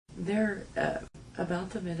There,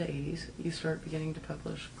 about the mid-'80s, you start beginning to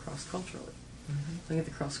publish cross-culturally. Looking at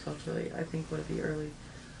the cross-culturally, I think one of the early,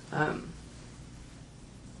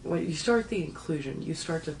 when you start the inclusion, you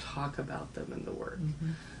start to talk about them in the work.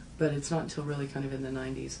 But it's not until really kind of in the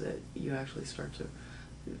 90s that you actually start to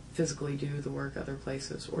physically do the work other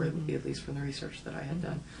places, or at least from the research that I had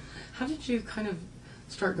done. How did you kind of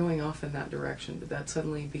start going off in that direction? Did that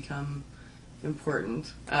suddenly become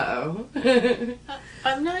important? Uh-oh.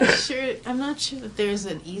 I'm not sure that there's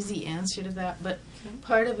an easy answer to that, but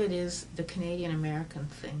part of it is the Canadian-American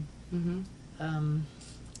thing.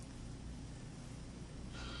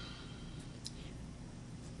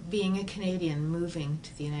 Being a Canadian, moving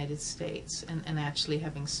to the United States, and actually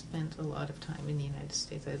having spent a lot of time in the United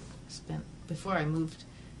States. Before I moved,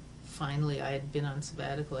 finally, I had been on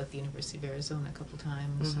sabbatical at the University of Arizona a couple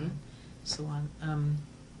times, and so on.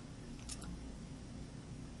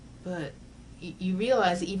 But you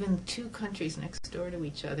realize even two countries next door to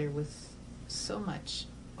each other with so much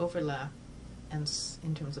overlap, and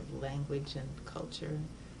in terms of language and culture,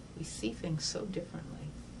 we see things so differently.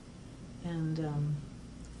 And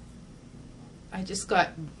I just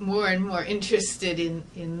got more and more interested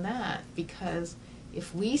in that, because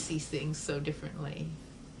if we see things so differently,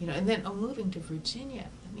 and then moving to Virginia,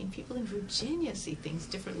 I mean, people in Virginia see things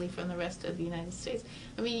differently from the rest of the United States.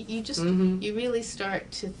 I mean, you just, you really start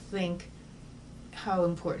to think how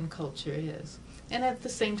important culture is. And at the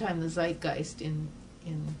same time, the zeitgeist in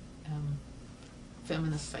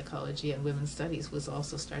feminist psychology and women's studies was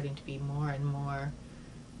also starting to be more and more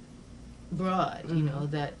broad,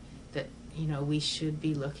 that we should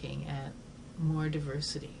be looking at more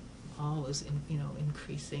diversity, always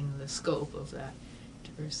increasing the scope of that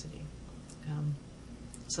diversity.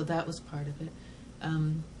 So that was part of it.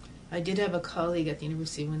 I did have a colleague at the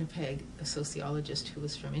University of Winnipeg, a sociologist who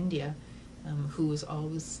was from India, who was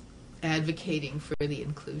always advocating for the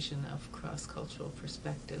inclusion of cross-cultural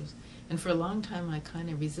perspectives. And for a long time I kind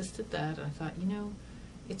of resisted that. I thought,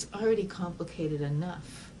 it's already complicated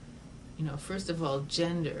enough. First of all,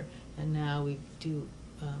 gender, and now we do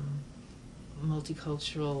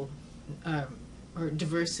multicultural or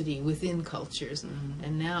diversity within cultures,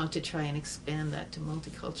 and now to try and expand that to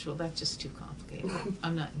multicultural, that's just too complicated.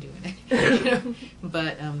 I'm not doing it.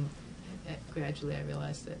 But gradually I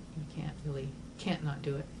realized that you can't not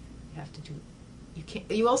do it. You have to do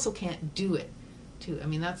it. You also can't do it too. I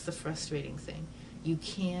mean, that's the frustrating thing. You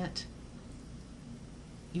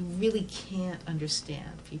really can't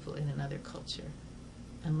understand people in another culture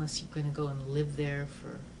unless you're going to go and live there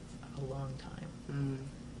for a long time.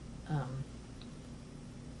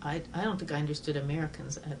 I don't think I understood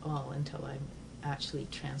Americans at all until I actually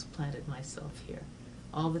transplanted myself here.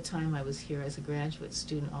 All the time I was here as a graduate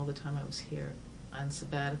student, all the time I was here on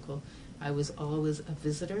sabbatical, I was always a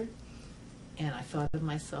visitor, and I thought of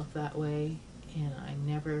myself that way, and I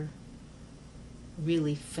never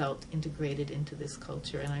really felt integrated into this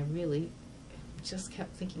culture, and I really just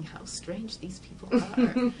kept thinking how strange these people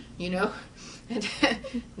are, And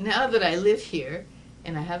now that I live here,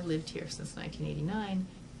 and I have lived here since 1989,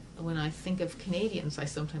 when I think of Canadians, I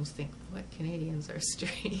sometimes think, what, Canadians are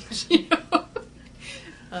strange,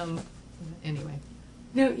 Anyway.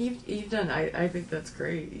 No, you've done, I think that's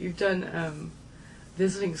great. You've done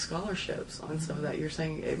visiting scholarships on some of that. You're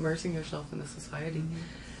saying immersing yourself in the society.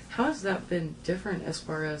 How has that been different as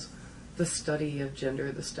far as the study of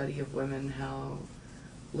gender, the study of women, how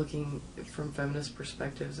looking from feminist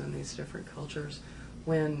perspectives in these different cultures,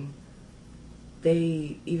 when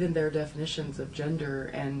even their definitions of gender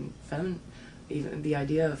and even the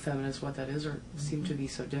idea of feminist, what that is, seem to be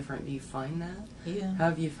so different. Do you find that? Yeah. How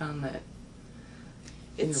have you found that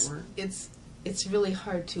in your work? It's really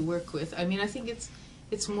hard to work with. I mean, I think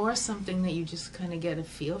it's more something that you just kind of get a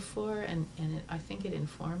feel for, and I think it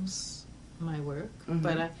informs my work,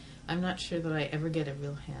 but I'm not sure that I ever get a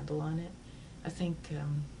real handle on it. I think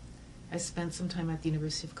I spent some time at the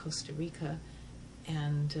University of Costa Rica,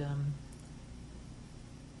 and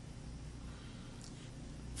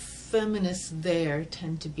feminists there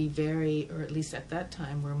tend to be or at least at that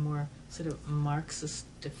time, were more sort of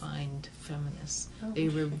Marxist-defined feminists. They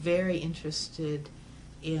were very interested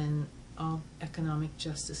in all economic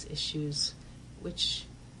justice issues, which,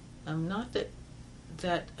 not that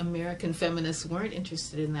American feminists weren't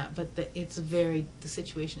interested in that, but the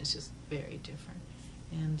situation is just very different.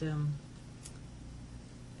 And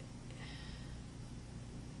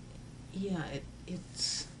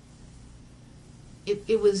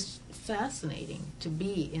it was fascinating to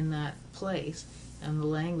be in that place, and the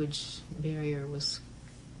language barrier was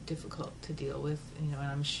difficult to deal with, and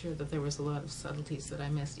I'm sure that there was a lot of subtleties that I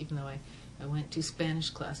missed, even though I I went to Spanish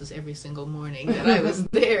classes every single morning that I was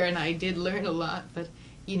there, and I did learn a lot, but,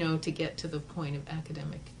 you know, to get to the point of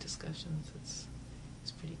academic discussions,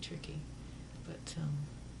 it's pretty tricky. But,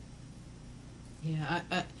 yeah,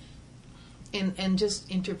 and just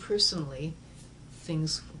interpersonally,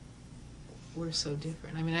 things were so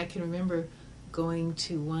different. I mean, I can remember going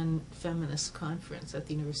to one feminist conference at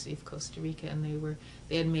the University of Costa Rica, and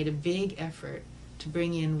they had made a big effort to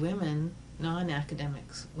bring in women,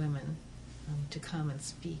 non-academics women, to come and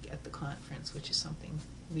speak at the conference, which is something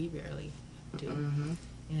we rarely do. Mm-hmm.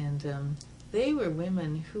 And they were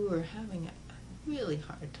women who were having a really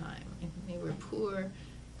hard time. And they were poor.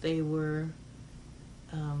 They were,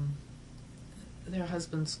 their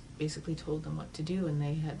husbands basically told them what to do, and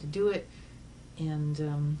they had to do it. And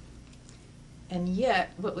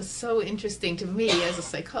yet, what was so interesting to me as a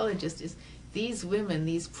psychologist is these women,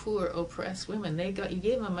 these poor, oppressed women, you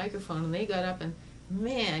gave them a microphone and they got up and,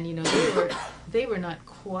 man, you know, they were not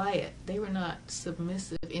quiet. They were not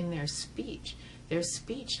submissive in their speech. Their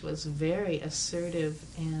speech was very assertive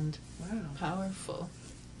and powerful.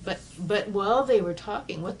 But while they were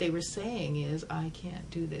talking, what they were saying is, I can't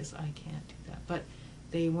do this, I can't do that. But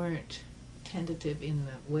they weren't tentative in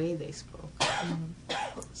the way they spoke.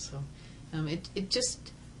 Mm-hmm. So it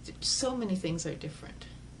just, so many things are different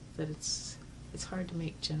that it's hard to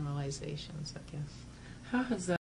make generalizations, I guess. How has that